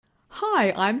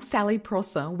Hi, I'm Sally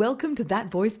Prosser. Welcome to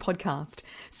That Voice podcast.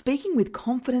 Speaking with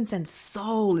confidence and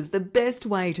soul is the best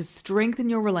way to strengthen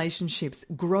your relationships,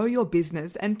 grow your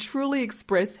business, and truly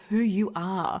express who you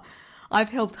are. I've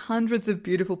helped hundreds of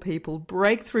beautiful people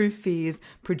break through fears,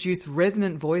 produce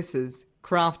resonant voices,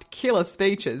 craft killer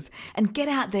speeches, and get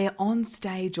out there on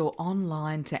stage or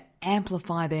online to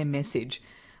amplify their message.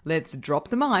 Let's drop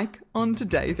the mic on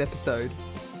today's episode.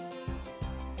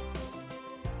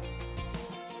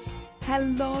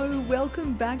 Hello,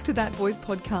 welcome back to That Voice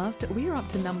podcast. We are up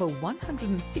to number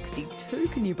 162,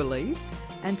 can you believe?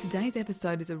 And today's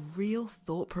episode is a real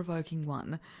thought-provoking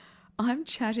one. I'm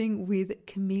chatting with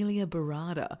Camilia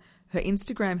Berrada. Her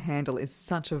Instagram handle is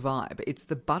such a vibe. It's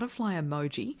the butterfly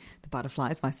emoji. The butterfly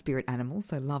is my spirit animal,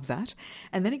 so love that.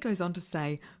 And then it goes on to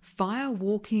say,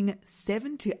 fire-walking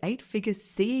 7 to 8-figure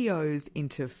CEOs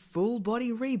into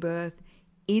full-body rebirth,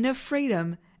 inner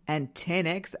freedom, and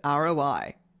 10x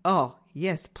ROI. Oh,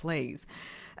 yes, please.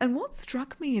 And what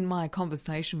struck me in my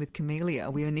conversation with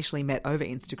Camilia, we initially met over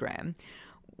Instagram,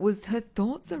 was her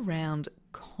thoughts around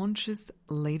conscious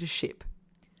leadership.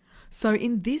 So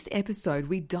in this episode,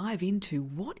 we dive into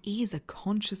what is a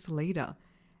conscious leader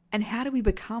and how do we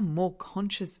become more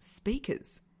conscious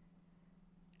speakers.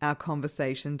 Our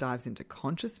conversation dives into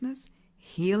consciousness,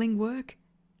 healing work,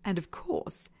 and of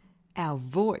course, our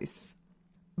voice.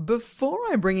 Before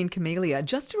I bring in Camilia,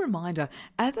 just a reminder,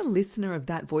 as a listener of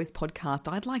That Voice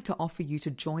podcast, I'd like to offer you to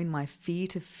join my Fear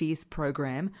to Fierce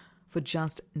program for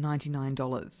just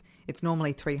 $99. It's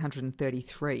normally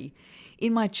 $333.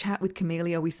 In my chat with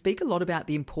Camilia, we speak a lot about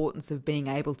the importance of being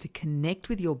able to connect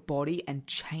with your body and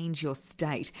change your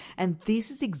state. And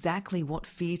this is exactly what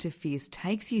Fear to Fierce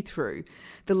takes you through.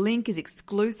 The link is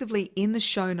exclusively in the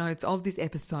show notes of this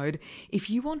episode. If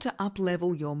you want to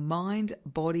up-level your mind,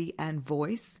 body, and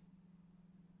voice,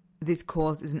 this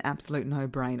course is an absolute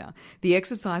no-brainer. The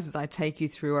exercises I take you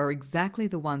through are exactly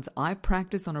the ones I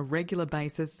practice on a regular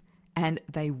basis, and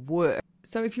they work.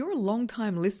 So if you're a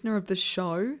long-time listener of the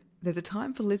show, there's a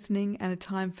time for listening and a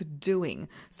time for doing.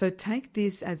 So take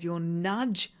this as your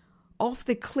nudge off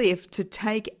the cliff to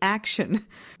take action,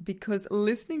 because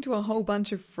listening to a whole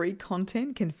bunch of free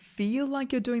content can feel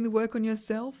like you're doing the work on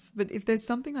yourself. But if there's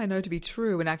something I know to be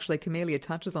true, and actually Camilia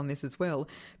touches on this as well,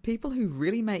 people who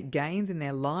really make gains in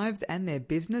their lives and their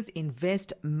business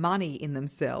invest money in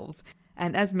themselves.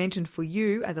 And as mentioned for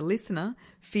you as a listener,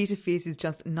 Fear to Fierce is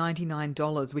just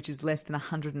 $99, which is less than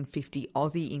 150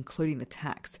 Aussie, including the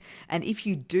tax. And if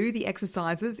you do the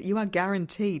exercises, you are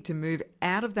guaranteed to move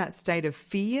out of that state of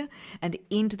fear and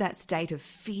into that state of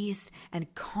fierce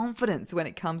and confidence when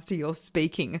it comes to your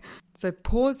speaking. So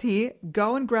pause here,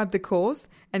 go and grab the course,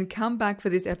 and come back for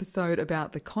this episode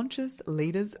about the conscious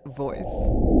leader's voice.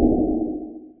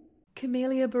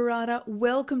 Camilia Berrada,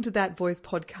 welcome to That Voice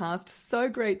podcast. So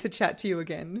great to chat to you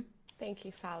again. Thank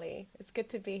you, Sally. It's good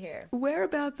to be here.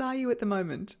 Whereabouts are you at the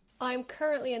moment? I'm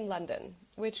currently in London,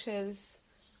 which is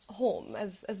home,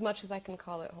 as much as I can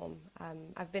call it home.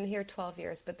 I've been here 12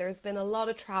 years, but there's been a lot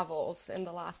of travels in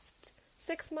the last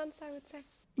 6 months, I would say.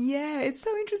 Yeah, it's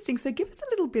so interesting. So give us a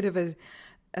little bit of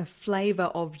a flavour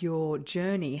of your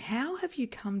journey. How have you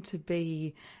come to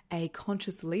be a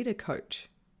conscious leader coach?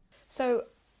 So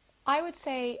I would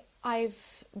say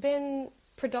I've been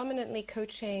predominantly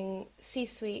coaching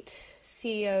C-suite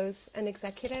CEOs and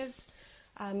executives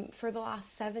for the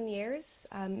last 7 years,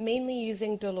 mainly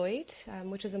using Deloitte,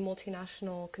 which is a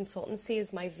multinational consultancy,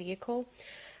 as my vehicle.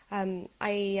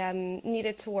 I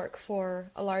needed to work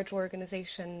for a large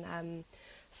organization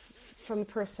from a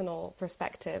personal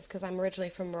perspective, because I'm originally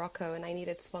from Morocco and I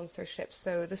needed sponsorship.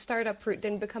 So the startup route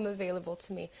didn't become available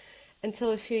to me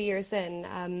until a few years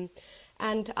in.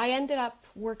 And I ended up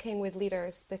working with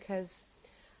leaders because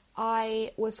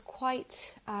I was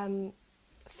quite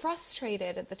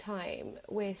frustrated at the time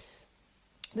with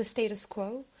the status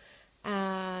quo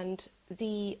and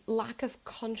the lack of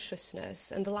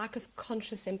consciousness and the lack of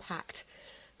conscious impact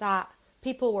that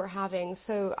people were having.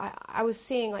 So I was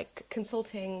seeing like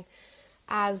consulting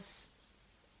as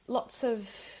lots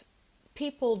of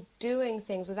people doing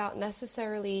things without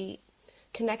necessarily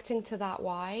connecting to that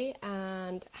why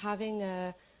and having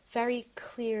a very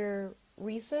clear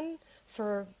reason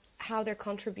for how their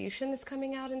contribution is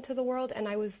coming out into the world. And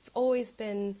I've always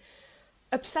been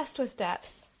obsessed with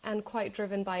depth and quite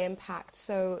driven by impact.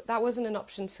 So that wasn't an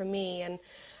option for me. And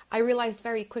I realized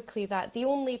very quickly that the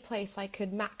only place I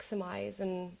could maximize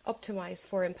and optimize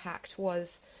for impact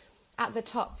was at the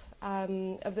top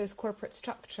of those corporate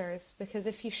structures. Because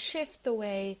if you shift the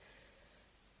way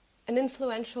an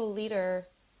influential leader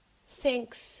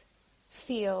thinks,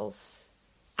 feels,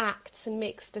 acts and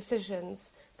makes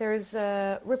decisions, there's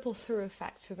a ripple through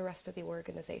effect to the rest of the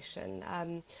organization.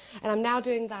 And I'm now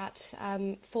doing that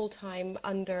full-time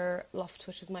under Loft,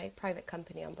 which is my private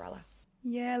company umbrella.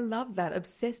 Yeah, love that.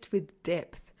 Obsessed with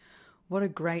depth. What a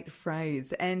great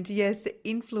phrase. And yes,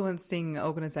 influencing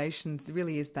organisations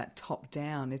really is that top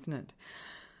down, isn't it?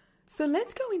 So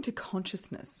let's go into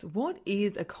consciousness. What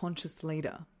is a conscious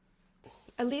leader?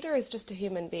 A leader is just a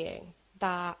human being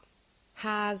that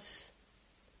has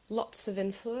lots of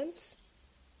influence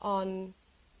on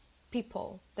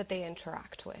people that they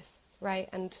interact with, right?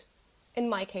 And in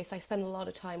my case, I spend a lot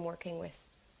of time working with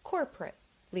corporate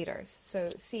leaders.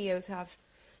 So CEOs have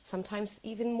sometimes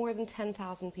even more than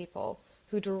 10,000 people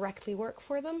who directly work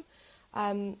for them.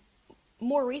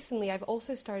 More recently, I've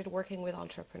also started working with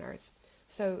entrepreneurs.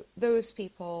 So those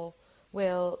people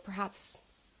will perhaps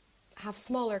have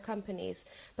smaller companies,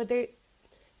 but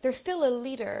they're still a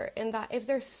leader in that if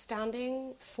they're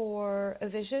standing for a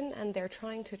vision and they're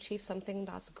trying to achieve something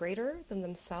that's greater than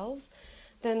themselves,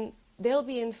 then they'll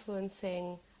be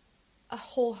influencing a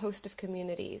whole host of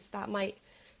communities that might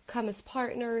come as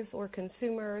partners or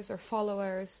consumers or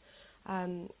followers,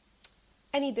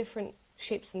 any different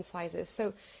shapes and sizes.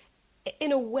 So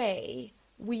in a way,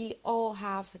 we all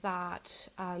have that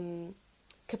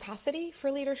capacity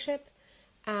for leadership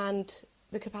and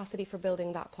the capacity for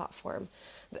building that platform.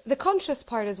 The conscious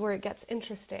part is where it gets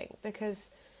interesting,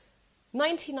 because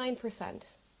 99%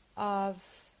 of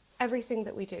everything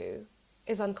that we do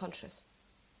is unconscious,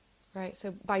 right?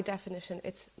 So by definition,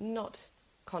 it's not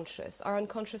conscious. Our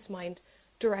unconscious mind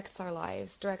directs our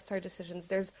lives, directs our decisions.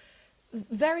 There's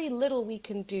very little we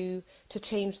can do to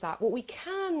change that. What we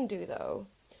can do, though,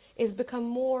 is become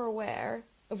more aware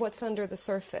of what's under the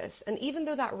surface. And even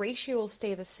though that ratio will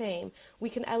stay the same, we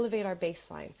can elevate our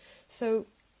baseline. So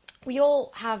we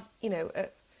all have, a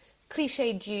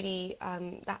cliched duty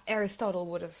that Aristotle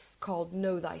would have called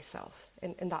know thyself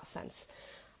in that sense.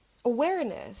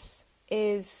 Awareness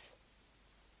is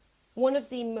one of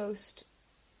the most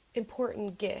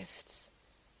important gifts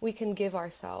we can give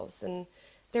ourselves. And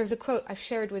there's a quote I've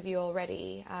shared with you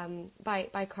already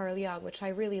by Carl Jung, which I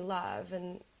really love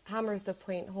and hammers the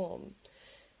point home.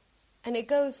 And it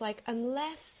goes like,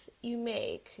 unless you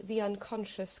make the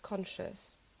unconscious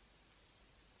conscious,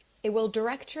 it will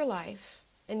direct your life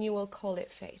and you will call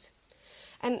it fate.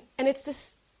 And it's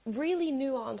this really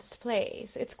nuanced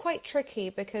place. It's quite tricky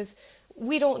because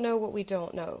we don't know what we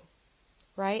don't know,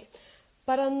 right?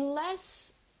 But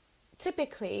unless,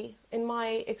 typically, in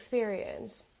my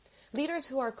experience, leaders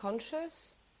who are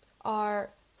conscious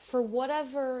are, for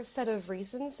whatever set of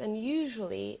reasons, and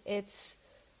usually it's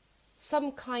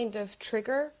some kind of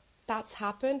trigger that's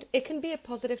happened. It can be a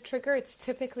positive trigger. It's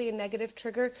typically a negative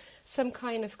trigger. Some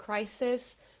kind of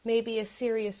crisis, maybe a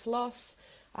serious loss,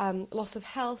 loss of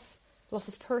health, loss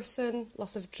of person,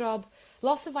 loss of job,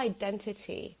 loss of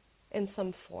identity in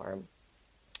some form.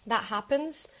 That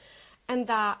happens, and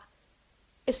that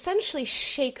essentially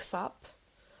shakes up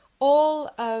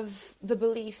all of the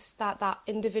beliefs that that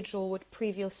individual would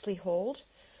previously hold,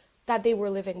 that they were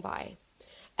living by.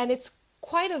 And it's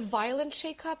quite a violent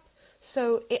shake-up,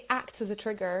 so it acts as a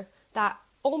trigger that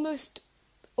almost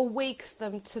awakes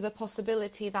them to the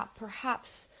possibility that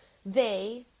perhaps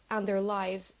they and their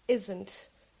lives isn't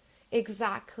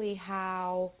exactly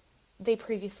how they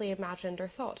previously imagined or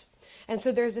thought. And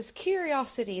so there's this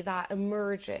curiosity that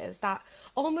emerges that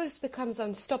almost becomes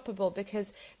unstoppable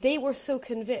because they were so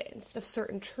convinced of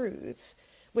certain truths,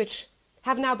 which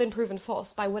have now been proven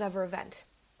false by whatever event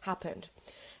happened.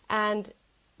 And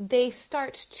they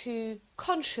start to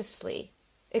consciously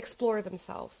explore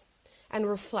themselves and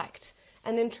reflect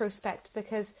and introspect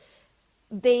because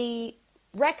they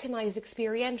recognize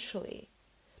experientially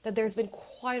that there's been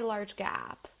quite a large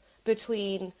gap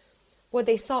between what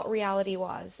they thought reality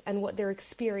was and what their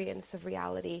experience of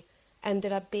reality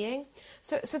ended up being.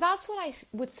 So that's what I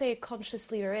would say a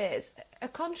conscious leader is. A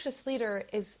conscious leader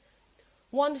is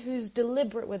one who's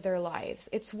deliberate with their lives.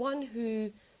 It's one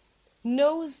who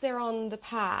knows they're on the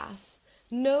path,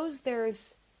 knows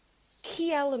there's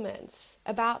key elements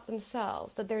about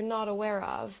themselves that they're not aware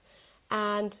of,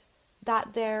 and that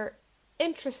they're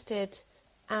interested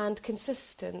and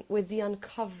consistent with the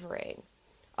uncovering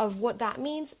of what that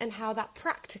means and how that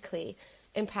practically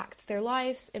impacts their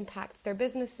lives, impacts their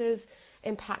businesses,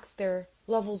 impacts their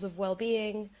levels of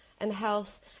well-being and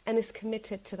health, and is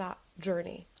committed to that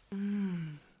journey.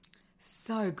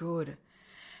 So good.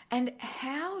 And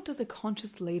how does a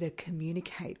conscious leader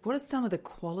communicate? What are some of the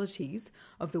qualities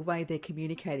of the way they're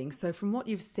communicating? So from what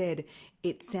you've said,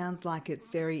 it sounds like it's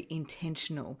very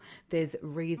intentional. There's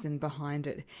reason behind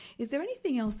it. Is there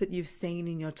anything else that you've seen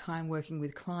in your time working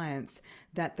with clients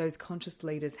that those conscious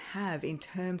leaders have in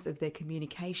terms of their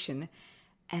communication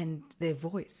and their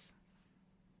voice?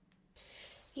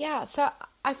 Yeah, so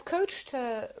I've coached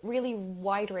a really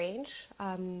wide range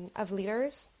of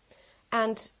leaders,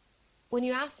 and when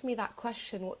you asked me that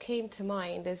question, what came to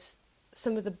mind is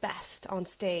some of the best on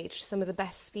stage, some of the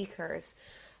best speakers.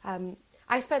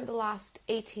 I spent the last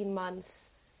 18 months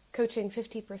coaching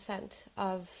 50%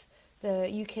 of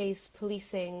the UK's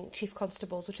policing chief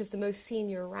constables, which is the most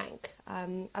senior rank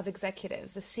of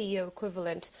executives, the CEO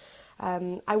equivalent.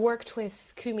 I worked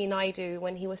with Kumi Naidu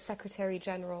when he was Secretary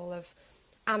General of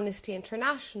Amnesty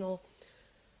International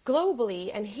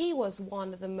globally, and he was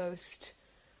one of the most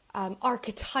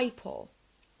archetypal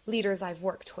leaders I've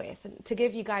worked with. And to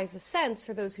give you guys a sense,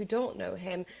 for those who don't know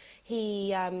him,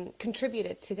 he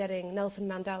contributed to getting Nelson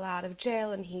Mandela out of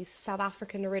jail, and he's South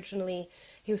African originally.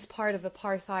 He was part of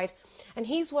apartheid, and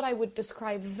he's what I would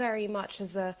describe very much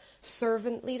as a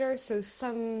servant leader. So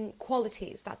some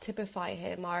qualities that typify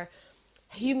him are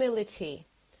humility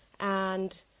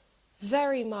and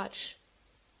very much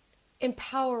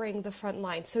empowering the front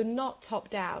line. So not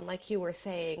top down, like you were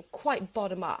saying, quite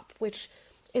bottom up, which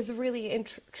is a really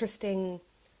interesting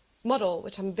model,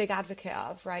 which I'm a big advocate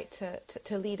of, right?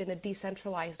 To lead in a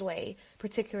decentralized way,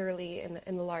 particularly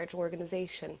in the large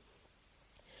organization.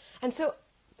 And so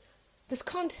this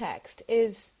context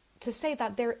is to say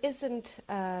that there isn't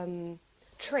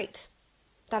trait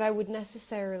that I would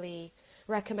necessarily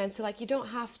recommend. So like, you don't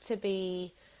have to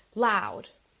be loud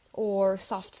or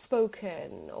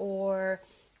soft-spoken or,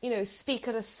 speak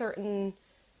at a certain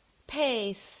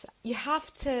pace. You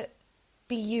have to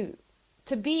be you.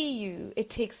 To be you, it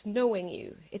takes knowing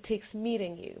you. It takes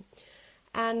meeting you.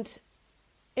 And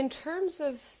in terms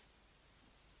of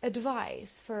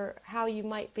advice for how you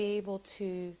might be able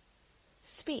to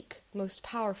speak most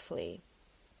powerfully,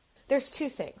 there's two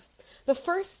things. The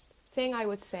first thing I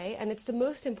would say, and it's the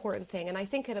most important thing, and I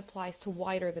think it applies to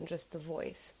wider than just the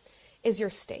voice, is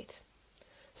your state.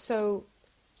 So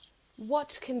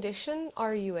what condition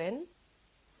are you in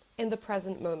the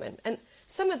present moment? And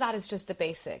some of that is just the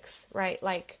basics, right?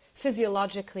 Like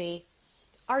physiologically,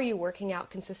 are you working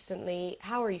out consistently?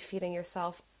 How are you feeding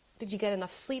yourself? Did you get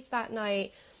enough sleep that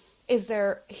night? Is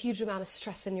there a huge amount of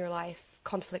stress in your life,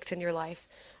 conflict in your life,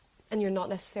 and you're not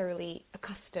necessarily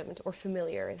accustomed or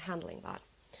familiar in handling that?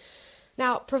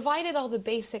 Now, provided all the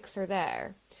basics are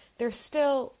there, there's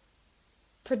still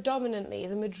predominantly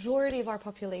the majority of our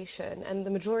population and the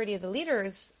majority of the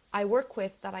leaders I work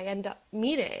with that I end up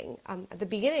meeting at the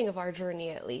beginning of our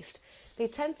journey, at least, they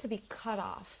tend to be cut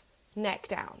off, neck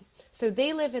down. So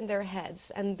they live in their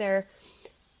heads, and they're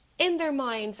in their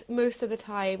minds most of the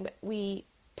time. We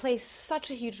place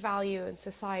such a huge value in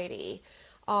society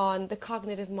on the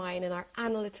cognitive mind and our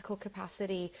analytical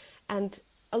capacity, and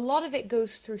a lot of it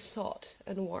goes through thought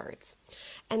and words.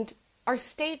 And our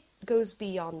state goes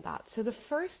beyond that. So the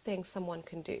first thing someone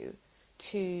can do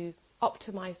to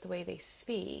optimize the way they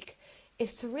speak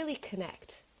is to really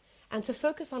connect and to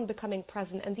focus on becoming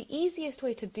present. And the easiest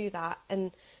way to do that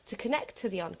and to connect to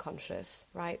the unconscious,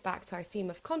 right, back to our theme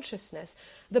of consciousness,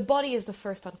 the body is the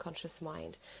first unconscious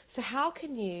mind. So how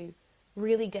can you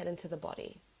really get into the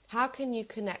body? How can you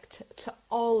connect to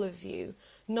all of you,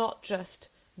 not just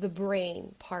the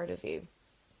brain part of you?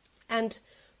 And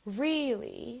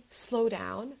really slow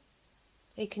down.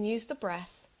 You can use the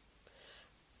breath,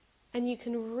 and you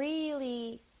can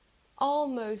really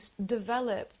almost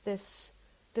develop this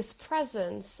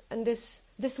presence and this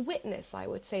witness, I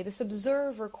would say, this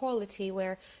observer quality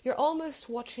where you're almost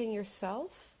watching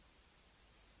yourself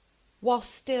while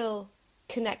still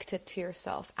connected to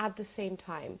yourself at the same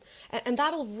time. And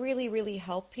that'll really, really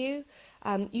help you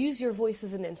use your voice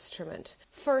as an instrument.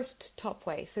 First, top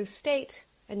way. So state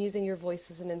and using your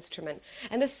voice as an instrument.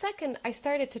 And the second, I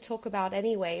started to talk about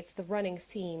anyway, it's the running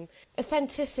theme.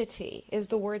 Authenticity is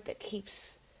the word that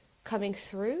keeps coming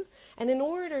through. And in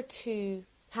order to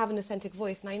have an authentic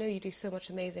voice, and I know you do so much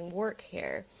amazing work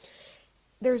here,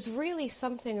 there's really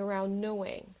something around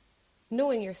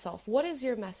knowing yourself. What is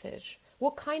your message?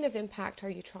 What kind of impact are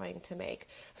you trying to make?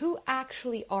 Who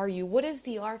actually are you? What is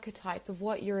the archetype of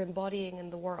what you're embodying in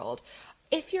the world?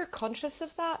 If you're conscious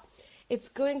of that, it's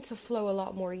going to flow a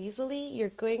lot more easily. You're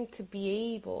going to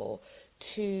be able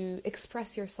to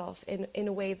express yourself in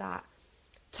a way that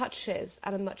touches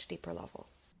at a much deeper level.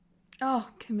 Oh,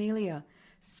 Camilia,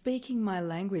 speaking my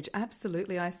language,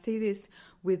 absolutely. I see this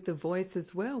with the voice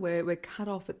as well, where we're cut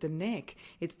off at the neck.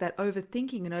 It's that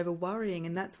overthinking and over worrying,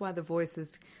 and that's why the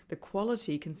voices, the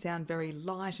quality can sound very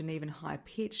light and even high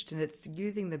pitched, and it's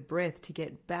using the breath to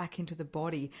get back into the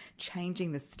body,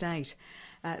 changing the state.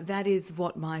 That is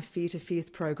what my Fear to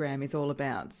Fierce program is all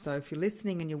about. So if you're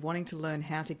listening and you're wanting to learn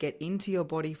how to get into your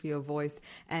body for your voice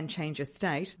and change your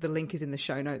state, the link is in the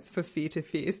show notes for Fear to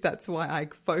Fierce. That's why I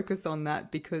focus on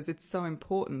that, because it's so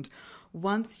important.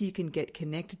 Once you can get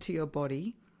connected to your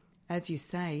body, as you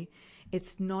say,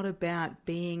 it's not about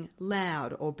being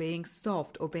loud or being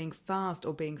soft or being fast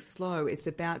or being slow. It's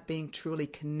about being truly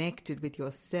connected with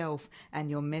yourself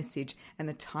and your message and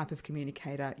the type of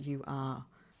communicator you are.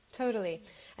 Totally.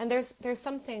 And there's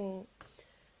something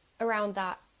around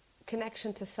that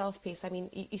connection to self piece. I mean,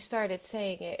 you started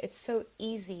saying it. It's so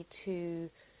easy to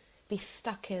be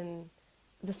stuck in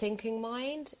the thinking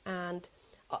mind, and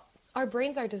our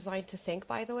brains are designed to think,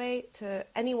 by the way. To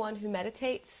anyone who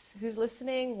meditates, who's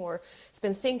listening, or has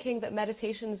been thinking that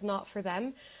meditation is not for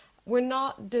them, we're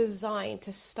not designed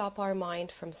to stop our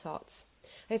mind from thoughts.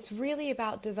 It's really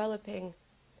about developing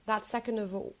that second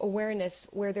of awareness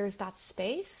where there's that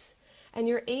space and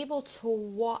you're able to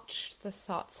watch the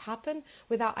thoughts happen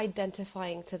without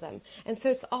identifying to them. And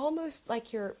so it's almost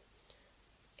like you're,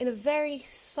 in a very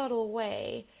subtle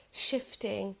way,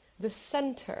 shifting the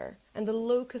center and the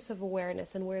locus of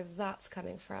awareness and where that's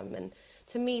coming from. And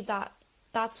to me,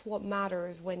 that's what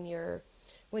matters when you're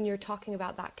talking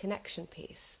about that connection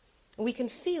piece. We can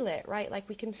feel it, right? Like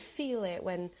we can feel it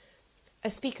when a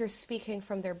speaker's speaking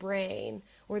from their brain,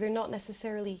 or they're not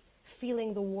necessarily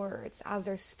feeling the words as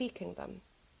they're speaking them,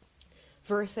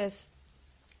 versus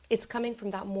it's coming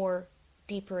from that more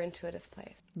deeper intuitive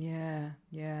place. Yeah.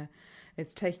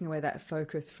 It's taking away that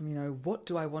focus from, what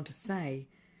do I want to say,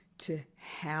 to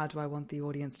how do I want the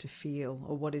audience to feel,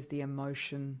 or what is the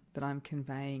emotion that I'm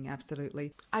conveying.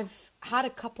 Absolutely. I've had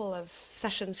a couple of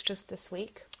sessions just this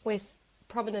week with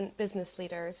prominent business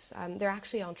leaders. They're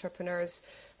actually entrepreneurs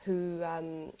who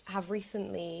have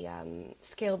recently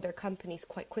scaled their companies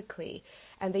quite quickly,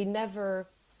 and they never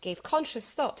gave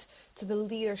conscious thought to the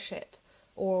leadership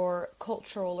or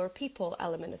cultural or people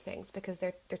element of things, because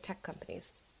they're tech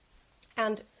companies.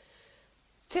 And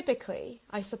typically,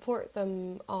 I support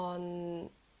them on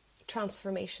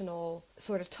transformational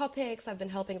sort of topics. I've been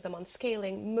helping them on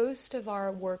scaling. Most of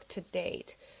our work to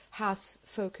date has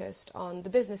focused on the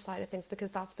business side of things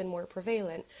because that's been more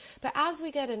prevalent. But as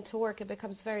we get into work, it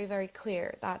becomes very, very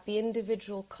clear that the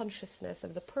individual consciousness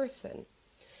of the person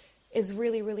is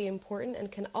really, really important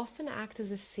and can often act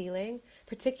as a ceiling,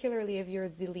 particularly if you're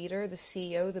the leader, the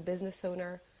CEO, the business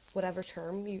owner, whatever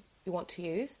term you want to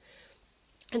use.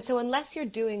 And so unless you're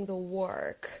doing the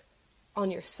work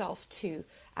on yourself too,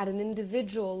 at an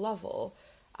individual level,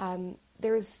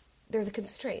 there's a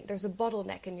constraint, there's a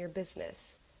bottleneck in your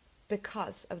business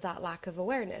because of that lack of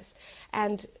awareness.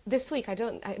 And this week,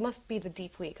 it must be the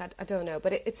deep week, I don't know,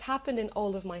 but it's happened in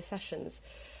all of my sessions.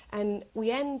 And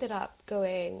we ended up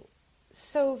going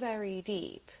so very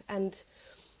deep. And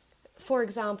for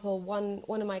example, one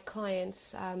of my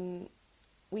clients,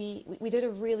 we did a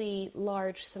really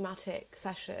large somatic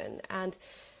session and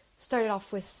started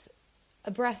off with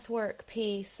a breathwork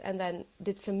piece and then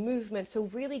did some movement. So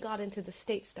really got into the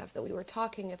state stuff that we were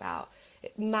talking about.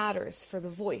 It matters for the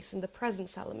voice and the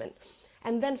presence element.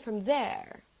 And then from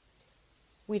there,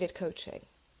 we did coaching.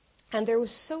 And there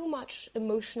was so much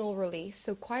emotional release,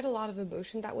 so quite a lot of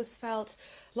emotion that was felt,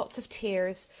 lots of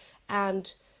tears.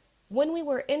 And when we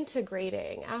were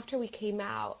integrating, after we came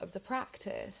out of the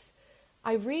practice,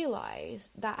 I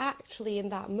realized that actually in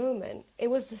that moment,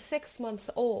 it was the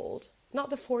 6-month-old, not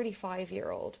the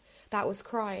 45-year-old, that was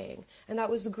crying and that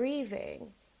was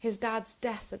grieving his dad's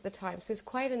death at the time. So it's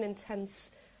quite an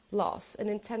intense loss, an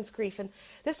intense grief. And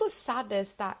this was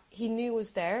sadness that he knew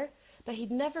was there, but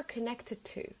he'd never connected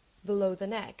to below the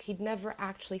neck. He'd never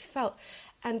actually felt.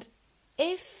 And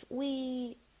if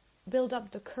we build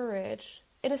up the courage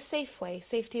in a safe way,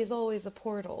 safety is always a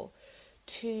portal,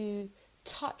 to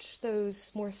touch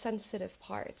those more sensitive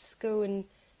parts, go and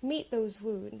meet those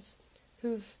wounds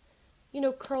who've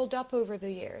curled up over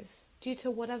the years due to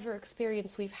whatever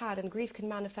experience we've had. And grief can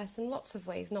manifest in lots of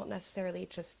ways, not necessarily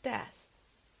just death.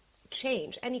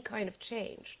 Change, any kind of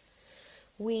change.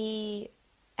 We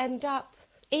end up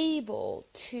able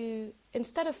to,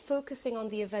 instead of focusing on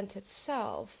the event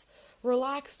itself,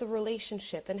 relax the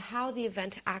relationship and how the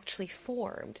event actually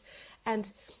formed.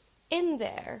 And in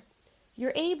there,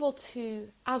 you're able to,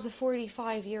 as a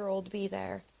 45-year-old, be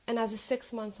there, and as a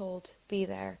 6-month-old, be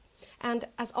there. And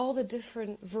as all the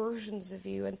different versions of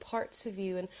you and parts of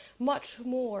you and much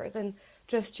more than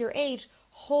just your age,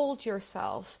 hold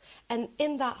yourself. And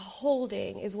in that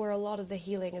holding is where a lot of the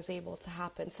healing is able to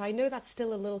happen. So I know that's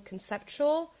still a little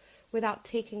conceptual without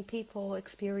taking people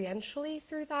experientially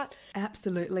through that.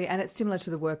 Absolutely. And it's similar to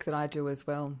the work that I do as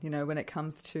well. You know, when it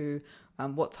comes to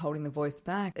what's holding the voice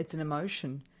back, it's an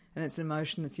emotion. And it's an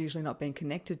emotion that's usually not being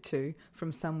connected to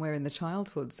from somewhere in the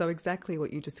childhood. So exactly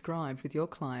what you described with your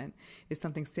client is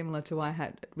something similar to what I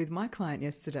had with my client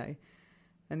yesterday.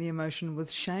 And the emotion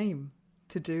was shame,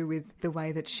 to do with the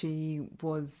way that she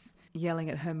was yelling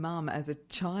at her mum as a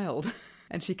child.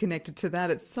 And she connected to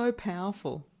that. It's so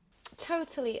powerful.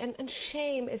 Totally. And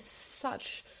shame is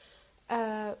such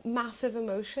a massive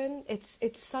emotion. It's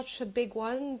such a big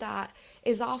one that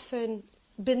is often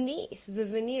beneath the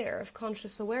veneer of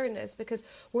conscious awareness, because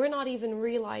we're not even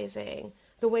realizing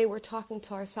the way we're talking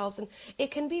to ourselves. And it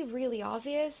can be really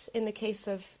obvious in the case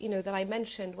of, that I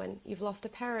mentioned, when you've lost a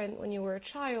parent when you were a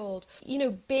child,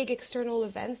 big external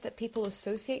events that people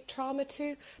associate trauma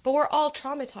to, but we're all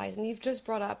traumatized. And you've just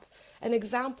brought up an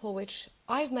example, which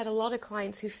I've met a lot of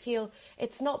clients who feel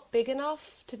it's not big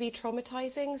enough to be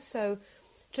traumatizing. So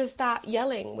just that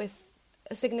yelling with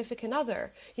a significant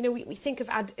other, we think of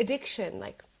addiction,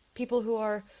 like people who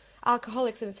are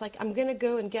alcoholics, and it's like, I'm going to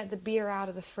go and get the beer out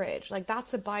of the fridge. Like,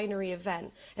 that's a binary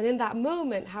event. And in that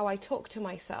moment, how I talk to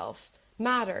myself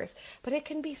matters. But it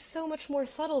can be so much more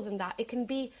subtle than that. It can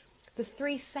be the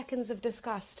 3 seconds of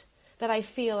disgust that I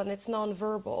feel, and it's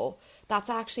nonverbal, that's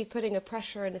actually putting a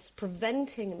pressure and it's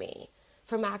preventing me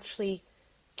from actually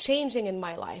changing in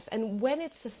my life. And when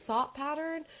it's a thought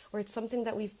pattern, or it's something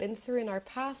that we've been through in our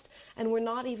past and we're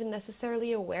not even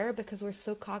necessarily aware because we're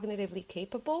so cognitively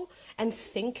capable, and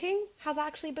thinking has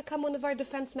actually become one of our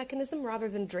defense mechanisms rather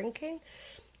than drinking,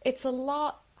 it's a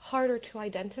lot harder to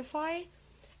identify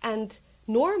and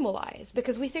normalize,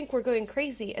 because we think we're going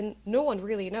crazy and no one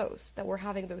really knows that we're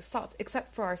having those thoughts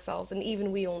except for ourselves, and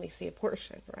even we only see a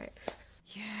portion, right?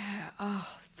 Yeah. Oh,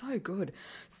 so good.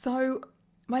 So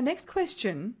my next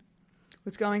question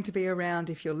was going to be around,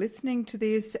 if you're listening to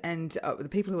this, and the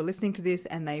people who are listening to this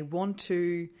and they want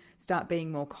to start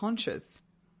being more conscious,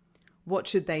 what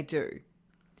should they do?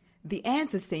 The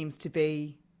answer seems to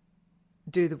be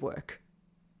do the work.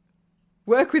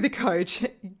 Work with a coach,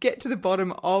 get to the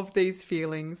bottom of these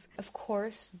feelings. Of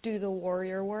course, do the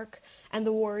warrior work. And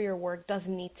the warrior work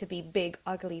doesn't need to be big,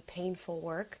 ugly, painful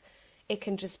work. It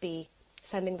can just be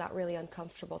sending that really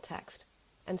uncomfortable text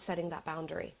and setting that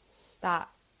boundary that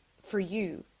for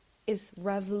you is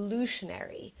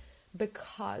revolutionary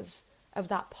because of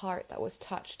that part that was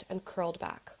touched and curled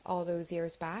back all those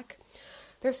years back.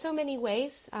 There's so many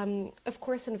ways. Of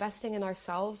course, investing in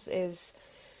ourselves is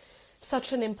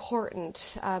such an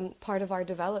important part of our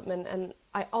development, and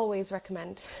I always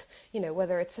recommend,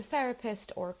 whether it's a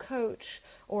therapist or a coach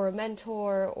or a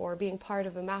mentor or being part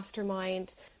of a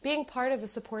mastermind, being part of a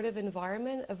supportive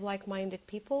environment of like-minded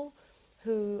people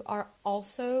who are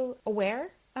also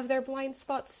aware of their blind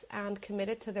spots and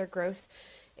committed to their growth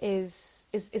has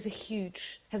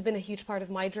been a huge part of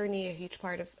my journey, a huge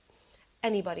part of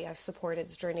anybody I've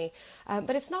supported's journey.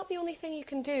 But it's not the only thing you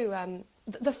can do.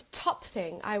 The top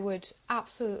thing I would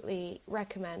absolutely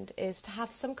recommend is to have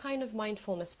some kind of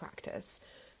mindfulness practice.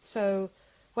 So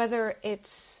whether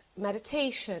it's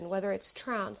meditation, whether it's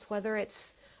trance, whether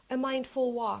it's a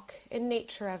mindful walk in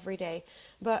nature every day,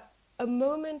 but a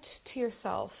moment to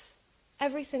yourself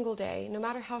every single day, no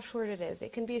matter how short it is.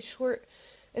 It can be as short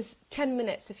as 10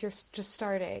 minutes if you're just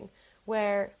starting,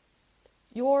 where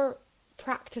you're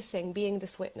practicing being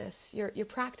this witness. You're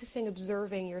practicing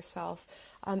observing yourself,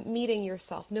 meeting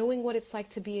yourself, knowing what it's like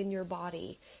to be in your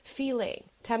body, feeling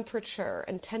temperature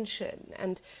and tension,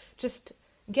 and just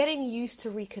getting used to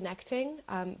reconnecting,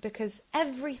 because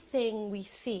everything we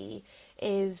see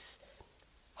is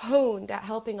honed at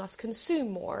helping us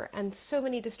consume more, and so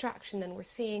many distractions, and we're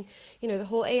seeing, the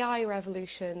whole AI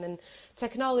revolution and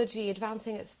technology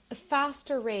advancing at a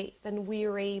faster rate than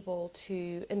we're able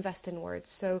to invest in words.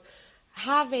 So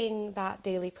having that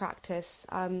daily practice,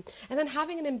 and then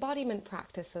having an embodiment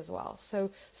practice as well. So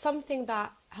something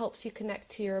that helps you connect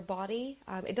to your body.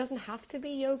 It doesn't have to be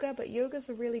yoga, but yoga is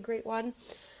a really great one.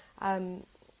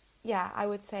 I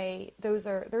would say those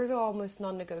are almost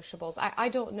non-negotiables. I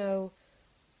don't know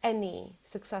any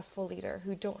successful leader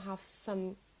who don't have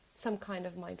some kind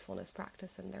of mindfulness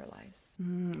practice in their lives.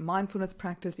 Mindfulness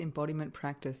practice, embodiment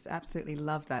practice. Absolutely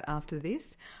love that. After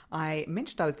this, I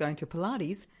mentioned I was going to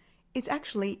Pilates. It's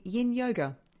actually yin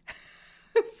yoga.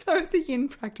 So it's a yin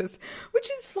practice, which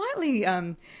is slightly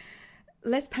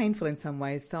less painful in some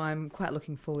ways. So I'm quite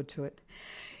looking forward to it.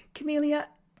 Camilia,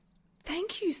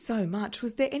 thank you so much.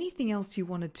 Was there anything else you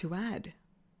wanted to add?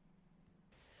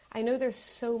 I know there's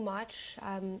so much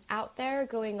out there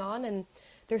going on, and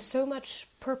there's so much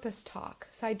purpose talk.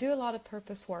 So I do a lot of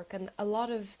purpose work, and a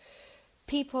lot of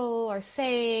people are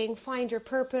saying, find your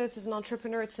purpose as an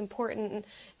entrepreneur, it's important. And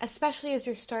especially as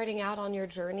you're starting out on your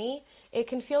journey, it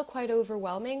can feel quite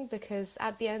overwhelming because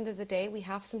at the end of the day, we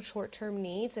have some short-term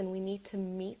needs and we need to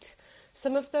meet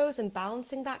some of those, and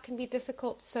balancing that can be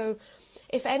difficult. So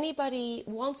if anybody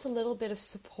wants a little bit of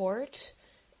support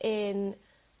in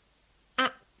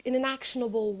an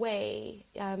actionable way,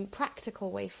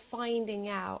 practical way, finding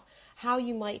out how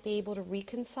you might be able to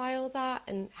reconcile that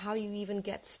and how you even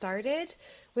get started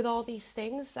with all these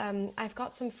things, I've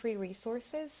got some free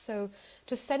resources. So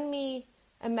just send me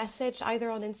a message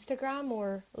either on Instagram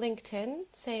or LinkedIn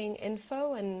saying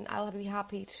info, and I'll be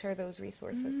happy to share those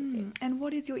resources with you. And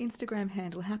what is your Instagram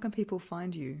handle? How can people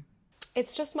find you?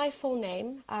 It's just my full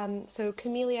name, so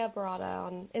Camilia Berrada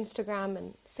on Instagram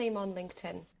and same on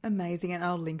LinkedIn. Amazing, and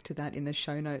I'll link to that in the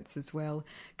show notes as well.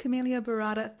 Camilia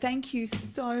Berrada, thank you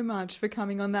so much for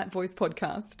coming on That Voice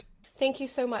podcast. Thank you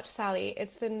so much, Sally.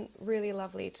 It's been really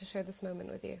lovely to share this moment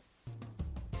with you.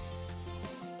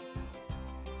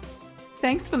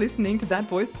 Thanks for listening to That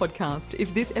Voice podcast.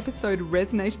 If this episode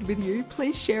resonated with you,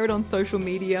 please share it on social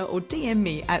media or DM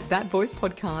me at That Voice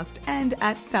podcast and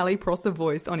at Sally Prosser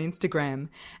Voice on Instagram.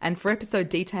 And for episode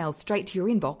details straight to your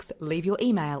inbox, leave your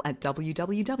email at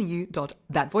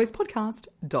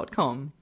www.thatvoicepodcast.com.